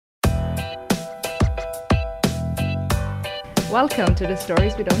Welcome to The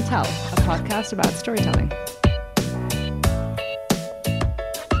Stories We Don't Tell, a podcast about storytelling.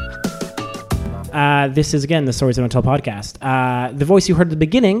 This is, again, the Stories We Don't Tell podcast. The voice you heard at the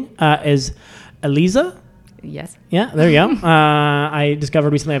beginning is Eliza. Yes. Yeah, there you go. I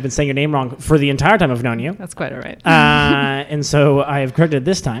discovered recently I've been saying your name wrong for the entire time I've known you. That's quite all right. And so I have corrected it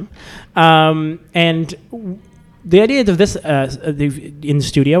this time. And the idea of this in the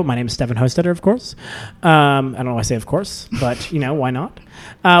studio, my name is Stefan Hostetter, of course. I don't know why I say of course, but, why not?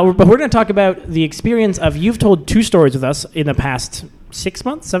 But we're going to talk about the experience of, you've told 2 stories with us in the past 6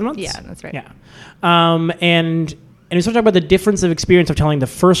 months, 7 months? Yeah, that's right. Yeah. And we sort of talk about the difference of experience of telling the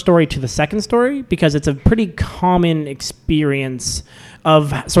first story to the second story, because it's a pretty common experience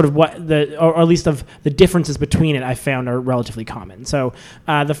of sort of what or at least of the differences between it, I found are relatively common. So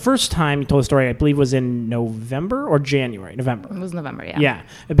the first time you told a story, I believe, was in November or January? November. It was November, yeah. Yeah,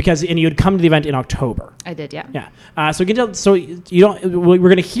 and you had come to the event in October. I did, yeah. Yeah. So you can tell. So you don't. We're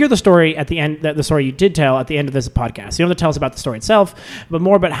going to hear the story at the end. The story you did tell at the end of this podcast. So you don't have to tell us about the story itself, but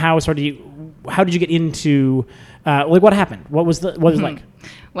more about how did you get into what happened? What was it like?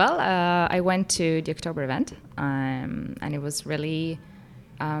 Well, I went to the October event, and it was really,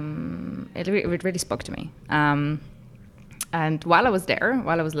 it really spoke to me. And while I was there,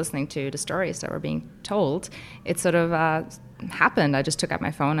 while I was listening to the stories that were being told, it sort of happened. I just took out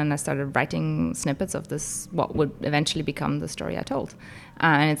my phone and I started writing snippets of this, what would eventually become the story I told.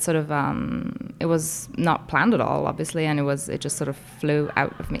 And it sort of, it was not planned at all, obviously, and it just sort of flew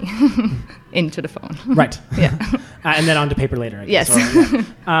out of me into the phone. Right. Yeah. And then onto paper later, I guess. Yes. Or,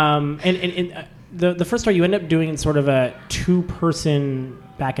 yeah. The first story you end up doing in sort of a 2-person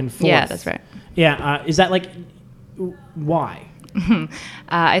back and forth. Yeah, that's right. Yeah. Is that why?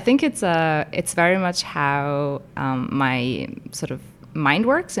 I think it's very much how my sort of mind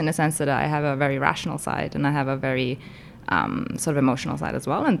works, in the sense that I have a very rational side and I have a very sort of emotional side as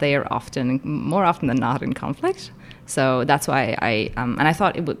well, and they are more often than not in conflict. So that's why I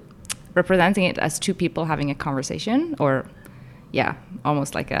thought it would, representing it as 2 people having a conversation, or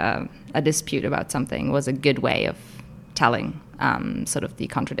almost like a dispute about something, was a good way of telling sort of the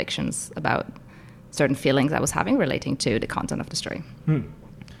contradictions about certain feelings I was having relating to the content of the story.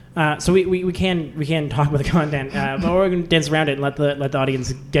 So we can talk about the content, but we're going to dance around it and let the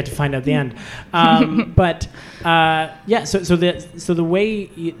audience get to find out the end. So the way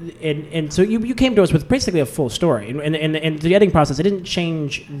you came to us with basically a full story, and the editing process, it didn't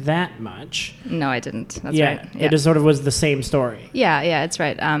change that much. No, I didn't. That's right. Yeah. It just sort of was the same story. Yeah, that's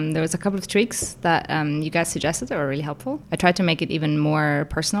right. There was a couple of tweaks that you guys suggested that were really helpful. I tried to make it even more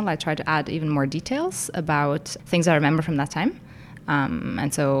personal. I tried to add even more details about things I remember from that time.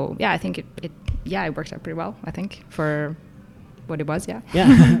 And so, I think it worked out pretty well, I think, for what it was, yeah.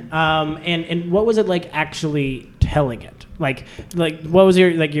 Yeah. And what was it like actually telling it? Like what was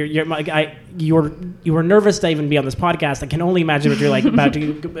you were nervous to even be on this podcast. I can only imagine what you're like about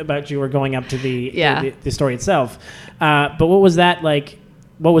you were going up to the story itself. But what was that like?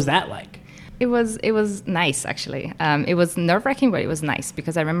 What was that like? It was nice, actually. It was nerve-wracking, but it was nice,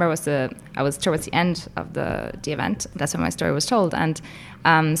 because I remember I was towards the end of the event. That's when my story was told, and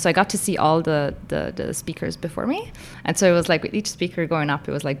so I got to see all the speakers before me, and so it was like with each speaker going up,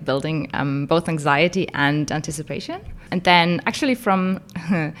 it was like building both anxiety and anticipation. And then actually from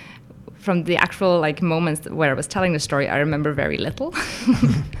the actual moments where I was telling the story, I remember very little.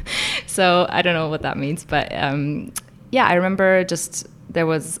 So I don't know what that means, but I remember just there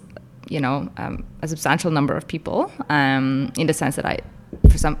was a substantial number of people, in the sense that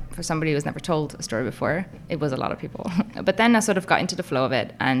for somebody who's never told a story before, it was a lot of people. But then I sort of got into the flow of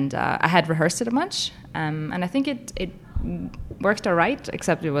it, and I had rehearsed it a bunch, and I think it worked all right,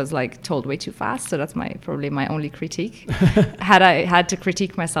 except it was told way too fast. So that's probably my only critique. Had I had to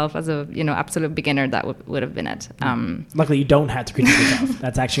critique myself as a absolute beginner, that would have been it. Luckily, you don't have to critique yourself.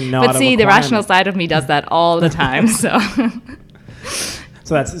 That's actually not. But see, the rational side of me does that all the time. So.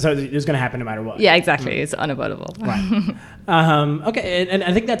 So it's going to happen no matter what. Yeah, exactly. It's unavoidable. Right. Okay, and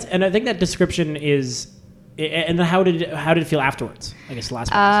I think that description is. And then how did it feel afterwards? I guess the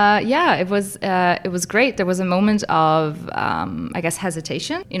last one. It was great. There was a moment of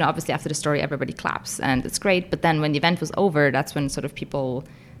hesitation. Obviously after the story, everybody claps and it's great. But then when the event was over, that's when sort of people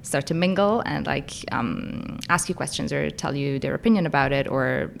start to mingle and ask you questions or tell you their opinion about it,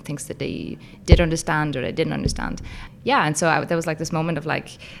 or things that they did understand or they didn't understand. Yeah, and so there was this moment of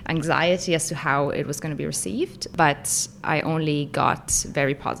anxiety as to how it was going to be received, but I only got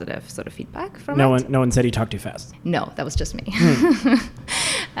very positive sort of feedback from it. No one said you talked too fast. No, that was just me.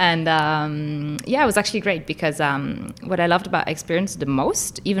 And yeah, it was actually great because what I loved about experience the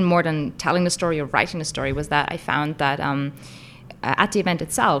most, even more than telling the story or writing the story, was that I found that at the event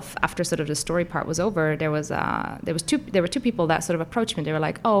itself, after sort of the story part was over, there were two people that sort of approached me. They were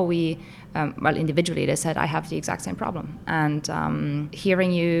like, "Oh, well, individually, they said I have the exact same problem," and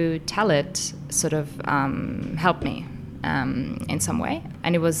hearing you tell it sort of helped me in some way.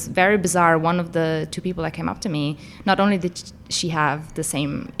 And it was very bizarre. One of the two people that came up to me, not only did she have the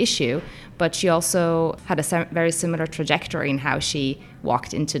same issue, but she also had a very similar trajectory in how she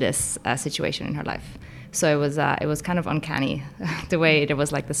walked into this situation in her life. So it was kind of uncanny the way there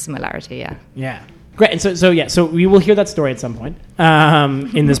was like the similarity. Yeah. Yeah. Great. And so we will hear that story at some point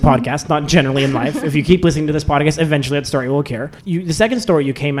in this podcast, not generally in life. If you keep listening to this podcast, eventually that story will occur. The second story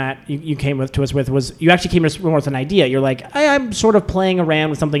you came to us with was you actually came to us more with an idea. You're like, I'm sort of playing around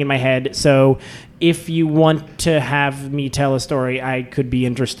with something in my head. So if you want to have me tell a story, I could be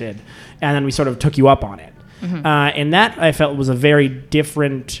interested. And then we sort of took you up on it. Mm-hmm. And that I felt was a very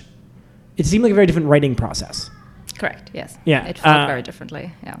different. It seemed like a very different writing process. Correct. Yes. Yeah. It felt very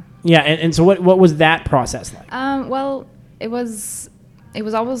differently. Yeah. Yeah. And so what was that process like? Well, it was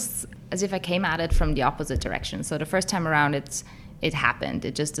almost as if I came at it from the opposite direction. So the first time around, it happened.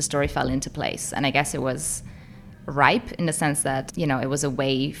 The story fell into place, and I guess it was ripe in the sense that it was a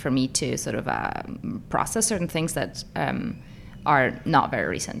way for me to sort of process certain things that are not very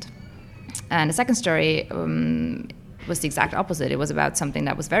recent. And the second story was the exact opposite. It was about something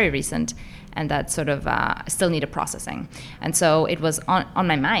that was very recent and that sort of still needed processing. And so it was on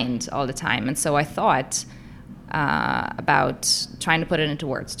my mind all the time. And so I thought about trying to put it into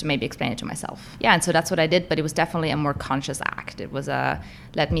words to maybe explain it to myself. Yeah, and so that's what I did, but it was definitely a more conscious act. It was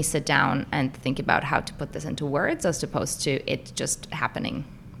let me sit down and think about how to put this into words as opposed to it just happening.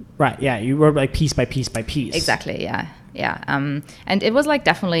 Right, yeah, you wrote like piece by piece by piece. Exactly, yeah. Yeah, and it was like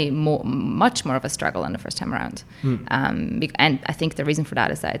definitely much more of a struggle than the first time around, and I think the reason for that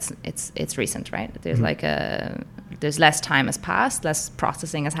is that it's recent, right? There's there's less time has passed, less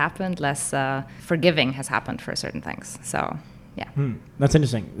processing has happened, less forgiving has happened for certain things. So yeah, that's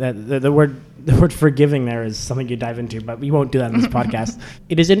interesting. The word forgiving there is something you dive into, but we won't do that in this podcast.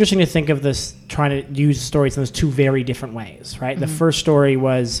 It is interesting to think of this trying to use stories in those two very different ways, right? Mm-hmm. The first story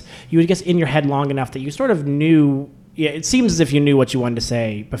was you would guess in your head long enough that you sort of knew. Yeah, it seems as if you knew what you wanted to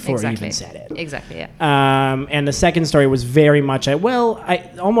say before you even said it. Exactly, yeah. And the second story was very much,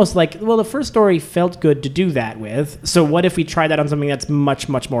 the first story felt good to do that with. So what if we try that on something that's much,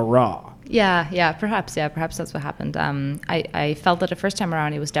 much more raw? Yeah, perhaps that's what happened. I felt that the first time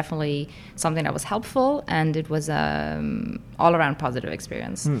around it was definitely something that was helpful, and it was all-around positive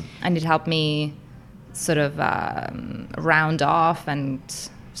experience. And it helped me sort of round off and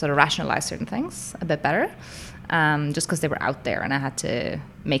sort of rationalize certain things a bit better. Just because they were out there and I had to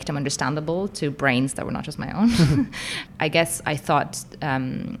make them understandable to brains that were not just my own. I guess I thought,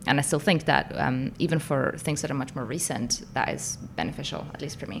 and I still think that even for things that are much more recent, that is beneficial, at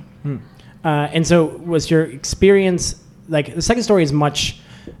least for me. And so was your experience, like the second story is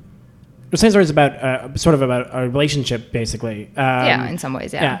the second story is about sort of about a relationship, basically. In some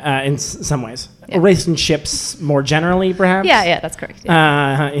ways, yeah. Yeah, in some ways. Yeah. Relationships more generally, perhaps? Yeah, that's correct.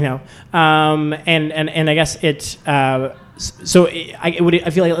 Yeah. And I guess it... I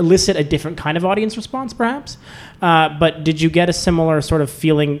feel like elicit a different kind of audience response, perhaps. But did you get a similar sort of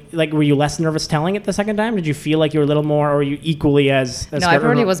feeling? Like, were you less nervous telling it the second time? Did you feel like you were a little more, or were you equally as No, I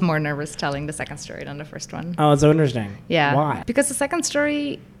probably was more nervous telling the second story than the first one. Oh, it's so interesting. Yeah. Why? Because the second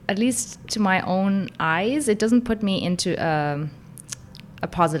story, at least to my own eyes, it doesn't put me into a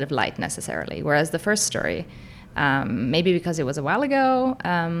positive light necessarily. Whereas the first story, maybe because it was a while ago,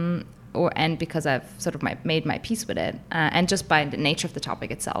 and because I've sort of made my peace with it, and just by the nature of the topic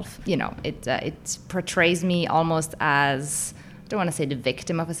itself, it portrays me almost as, I don't want to say the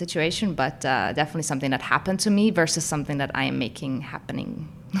victim of a situation, but definitely something that happened to me versus something that I am making happening.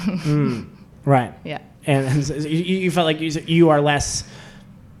 Right. Yeah. And so you felt like you are less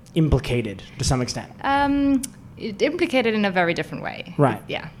implicated to some extent. Implicated in a very different way. Right.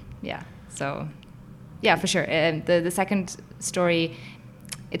 Yeah. So, yeah, for sure. The second story,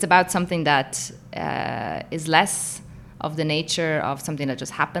 it's about something that is less of the nature of something that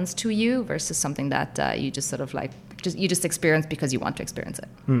just happens to you versus something that you just sort of like you just experience because you want to experience it.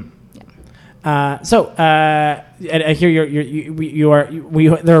 Yeah. I hear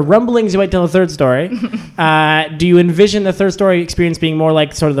there are rumblings you might tell a third story. Do you envision the third story experience being more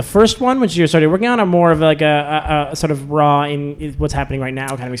like sort of the first one, which you're started working on, or more of like a sort of raw in what's happening right now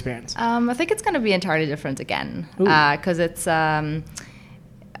kind of experience? I think it's going to be entirely different again, because it's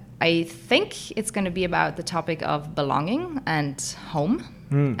I think it's going to be about the topic of belonging and home.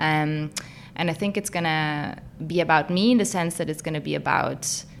 And I think it's going to be about me in the sense that it's going to be about,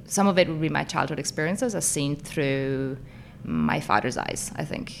 some of it will be my childhood experiences as seen through my father's eyes, I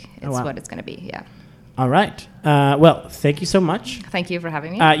think. It's what it's going to be, yeah. All right. Well, thank you so much. Thank you for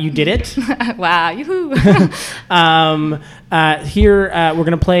having me. You did it. Wow, yoo-hoo. Here, we're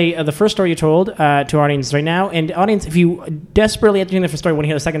going to play the first story you told to our audience right now. And audience, if you desperately, after hearing the first story, want to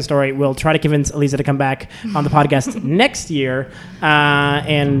hear the second story, we'll try to convince Elisa to come back on the podcast next year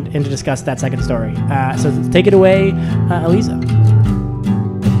and to discuss that second story. So take it away, Elisa.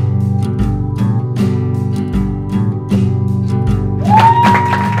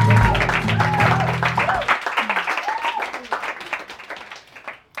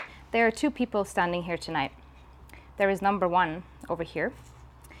 There are two people standing here tonight. There is number one over here.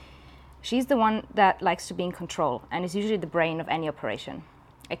 She's the one that likes to be in control and is usually the brain of any operation,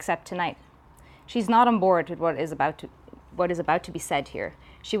 except tonight. She's not on board with what is about to be said here.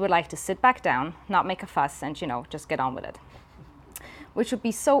 She would like to sit back down, not make a fuss, and just get on with it. Which would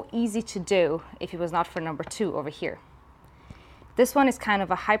be so easy to do if it was not for number two over here. This one is kind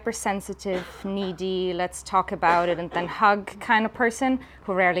of a hypersensitive, needy, let's talk about it and then hug kind of person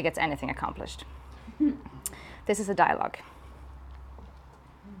who rarely gets anything accomplished. This is a dialogue.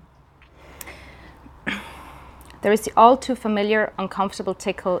 There is the all too familiar, uncomfortable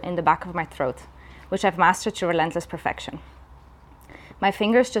tickle in the back of my throat, which I've mastered to relentless perfection. My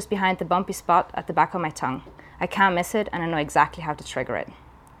finger's just behind the bumpy spot at the back of my tongue. I can't miss it, and I know exactly how to trigger it.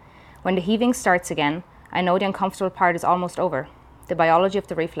 When the heaving starts again, I know the uncomfortable part is almost over. The biology of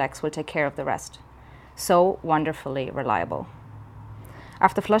the reflex will take care of the rest. So wonderfully reliable.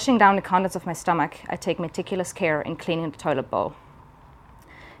 After flushing down the contents of my stomach, I take meticulous care in cleaning the toilet bowl.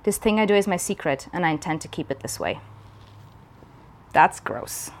 This thing I do is my secret, and I intend to keep it this way. That's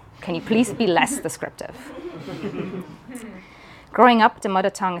gross. Can you please be less descriptive? Growing up, the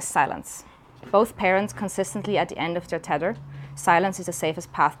mother tongue is silence. Both parents consistently at the end of their tether. Silence is the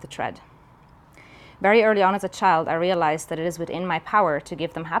safest path to tread. Very early on as a child, I realized that it is within my power to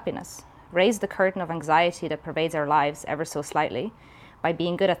give them happiness, raise the curtain of anxiety that pervades our lives ever so slightly by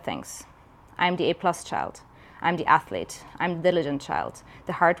being good at things. I'm the A+ child. I'm the athlete. I'm the diligent child,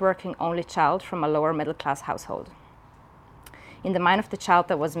 the hardworking only child from a lower middle class household. In the mind of the child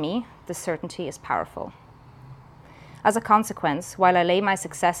that was me, the certainty is powerful. As a consequence, while I lay my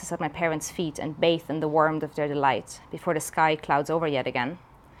successes at my parents' feet and bathe in the warmth of their delight before the sky clouds over yet again,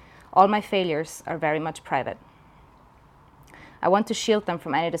 all my failures are very much private. I want to shield them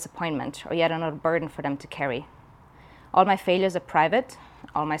from any disappointment or yet another burden for them to carry. All my failures are private,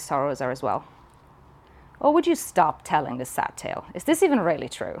 all my sorrows are as well. Oh, would you stop telling this sad tale? Is this even really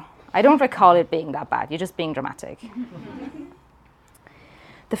true? I don't recall it being that bad. You're just being dramatic.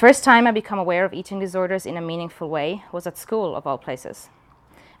 The first time I become aware of eating disorders in a meaningful way was at school, of all places.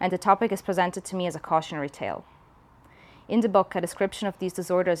 And the topic is presented to me as a cautionary tale. In the book, a description of these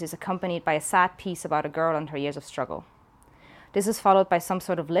disorders is accompanied by a sad piece about a girl and her years of struggle. This is followed by some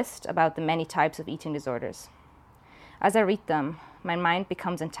sort of list about the many types of eating disorders. As I read them, my mind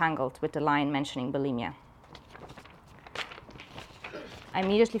becomes entangled with the line mentioning bulimia. I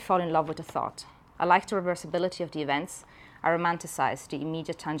immediately fall in love with the thought. I like the reversibility of the events. I romanticize the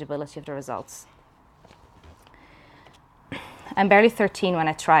immediate tangibility of the results. I'm barely 13 when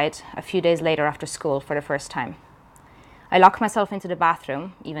I tried, a few days later after school, for the first time. I lock myself into the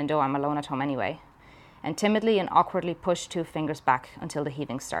bathroom, even though I'm alone at home anyway, and timidly and awkwardly push 2 fingers back until the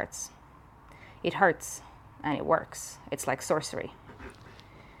heaving starts. It hurts, and it works. It's like sorcery.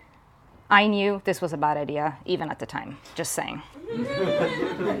 I knew this was a bad idea, even at the time, just saying.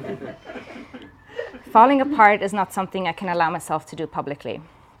 Falling apart is not something I can allow myself to do publicly.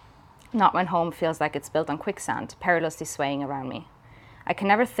 Not when home feels like it's built on quicksand, perilously swaying around me. I can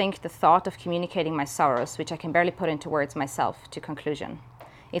never think the thought of communicating my sorrows, which I can barely put into words myself, to conclusion.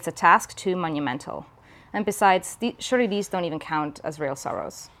 It's a task too monumental. And besides, surely these don't even count as real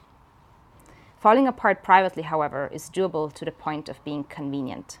sorrows. Falling apart privately, however, is doable to the point of being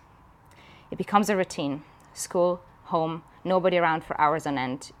convenient. It becomes a routine. School, home, nobody around for hours on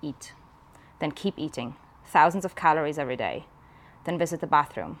end, eat. Then keep eating, thousands of calories every day. Then visit the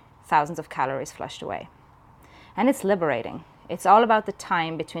bathroom, thousands of calories flushed away. And it's liberating. It's all about the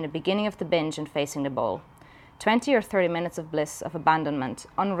time between the beginning of the binge and facing the bowl. 20 or 30 minutes of bliss, of abandonment,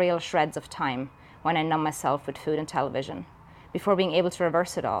 unreal shreds of time when I numb myself with food and television, before being able to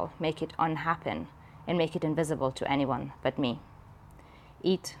reverse it all, make it unhappen, and make it invisible to anyone but me.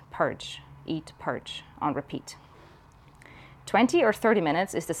 Eat, purge, on repeat. 20 or 30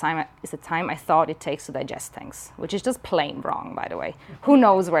 minutes is the time I thought it takes to digest things, which is just plain wrong, by the way. Who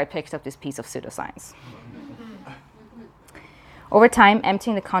knows where I picked up this piece of pseudoscience? Over time,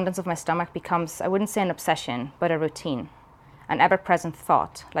 emptying the contents of my stomach becomes, I wouldn't say an obsession, but a routine, an ever-present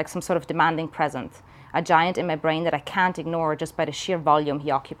thought, like some sort of demanding present, a giant in my brain that I can't ignore just by the sheer volume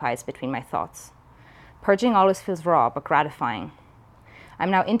he occupies between my thoughts. Purging always feels raw, but gratifying. I'm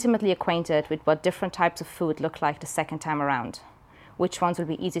now intimately acquainted with what different types of food look like the second time around. Which ones will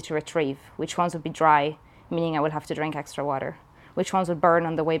be easy to retrieve, which ones will be dry, meaning I will have to drink extra water, which ones will burn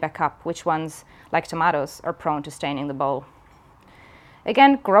on the way back up, which ones, like tomatoes, are prone to staining the bowl.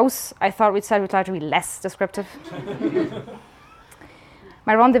 Again, gross. I thought we'd try to be less descriptive.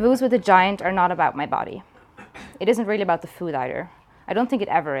 My rendezvous with the giant are not about my body. It isn't really about the food either. I don't think it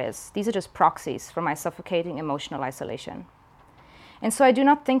ever is. These are just proxies for my suffocating emotional isolation. And so I do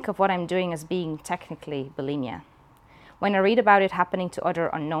not think of what I'm doing as being technically bulimia. When I read about it happening to other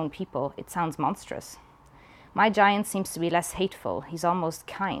unknown people, it sounds monstrous. My giant seems to be less hateful. He's almost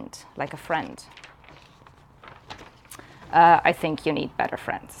kind, like a friend. I think you need better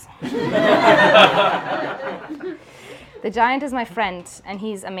friends. The giant is my friend, and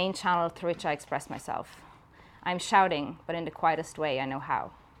he's a main channel through which I express myself. I'm shouting, but in the quietest way I know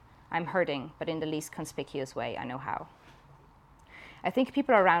how. I'm hurting, but in the least conspicuous way I know how. I think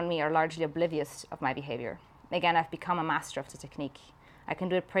people around me are largely oblivious of my behavior. Again, I've become a master of the technique. I can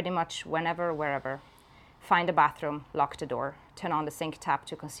do it pretty much whenever, wherever. Find a bathroom, lock the door, turn on the sink tap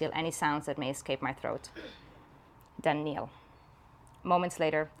to conceal any sounds that may escape my throat. Then kneel. Moments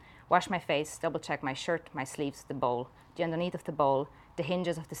later, wash my face, double-check my shirt, my sleeves, the bowl, the underneath of the bowl, the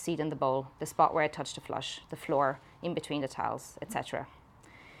hinges of the seat in the bowl, the spot where I touched the flush, the floor, in between the towels, etc.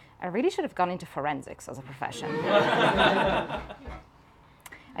 I really should have gone into forensics as a profession.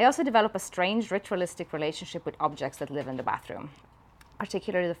 I also develop a strange ritualistic relationship with objects that live in the bathroom,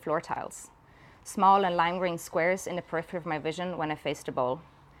 particularly the floor tiles. Small and lime green squares in the periphery of my vision when I face the bowl,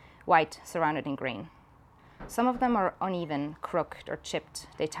 white surrounded in green. Some of them are uneven, crooked, or chipped.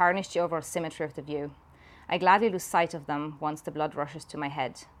 They tarnish the overall symmetry of the view. I gladly lose sight of them once the blood rushes to my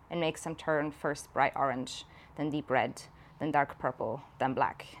head and makes them turn first bright orange, then deep red, then dark purple, then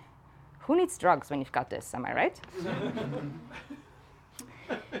black. Who needs drugs when you've got this, am I right?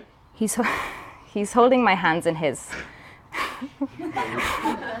 He's holding my hands in his.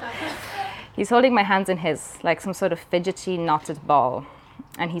 He's holding my hands in his, like some sort of fidgety, knotted ball,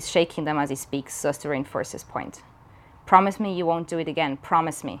 and he's shaking them as he speaks so as to reinforce his point. Promise me you won't do it again.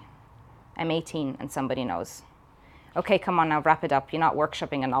 Promise me. I'm 18 and somebody knows. Okay, come on now, wrap it up. You're not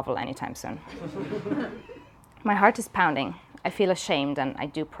workshopping a novel anytime soon. My heart is pounding. I feel ashamed, and I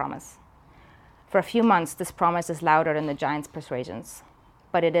do promise. For a few months, this promise is louder than the giant's persuasions.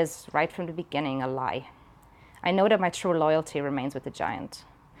 But it is, right from the beginning, a lie. I know that my true loyalty remains with the giant.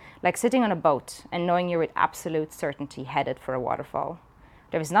 Like sitting on a boat and knowing you're with absolute certainty headed for a waterfall.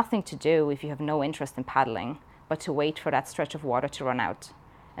 There is nothing to do if you have no interest in paddling, but to wait for that stretch of water to run out,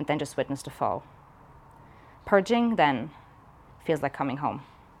 and then just witness the fall. Purging, then, feels like coming home.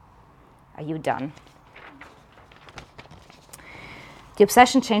 Are you done? The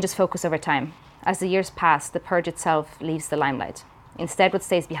obsession changes focus over time. As the years pass, the purge itself leaves the limelight. Instead, what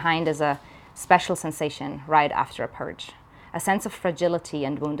stays behind is a special sensation right after a purge. A sense of fragility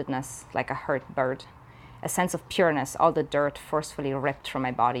and woundedness, like a hurt bird. A sense of pureness, all the dirt forcefully ripped from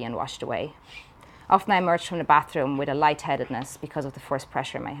my body and washed away. Often I emerge from the bathroom with a lightheadedness because of the forced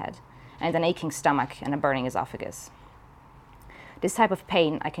pressure in my head, and an aching stomach and a burning esophagus. This type of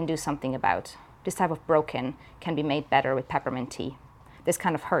pain I can do something about. This type of broken can be made better with peppermint tea. This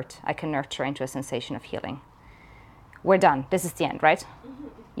kind of hurt I can nurture into a sensation of healing. We're done. This is the end, right?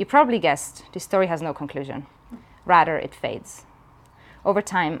 You probably guessed this story has no conclusion. Rather, it fades. Over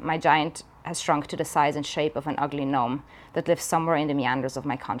time, my giant has shrunk to the size and shape of an ugly gnome that lives somewhere in the meanders of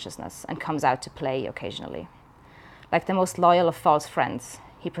my consciousness and comes out to play occasionally. Like the most loyal of false friends,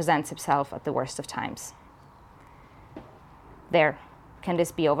 he presents himself at the worst of times. There. Can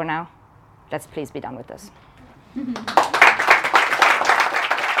this be over now? Let's please be done with this.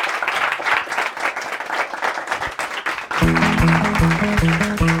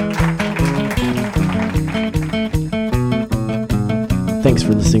 Thanks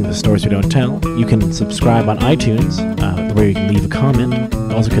for listening to The Stories We Don't Tell. You can subscribe on iTunes, where you can leave a comment.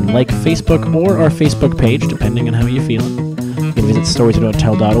 You also can like Facebook or our Facebook page, depending on how you're feeling. You can visit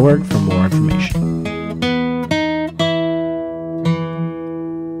storieswedon'ttell.org for more information.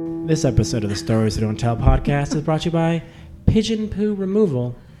 This episode of the Stories We Don't Tell podcast is brought to you by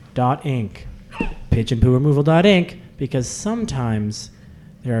PigeonPooRemoval.inc. PigeonPooRemoval.inc, because sometimes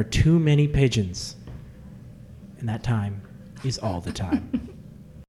there are too many pigeons. And that time is all the time.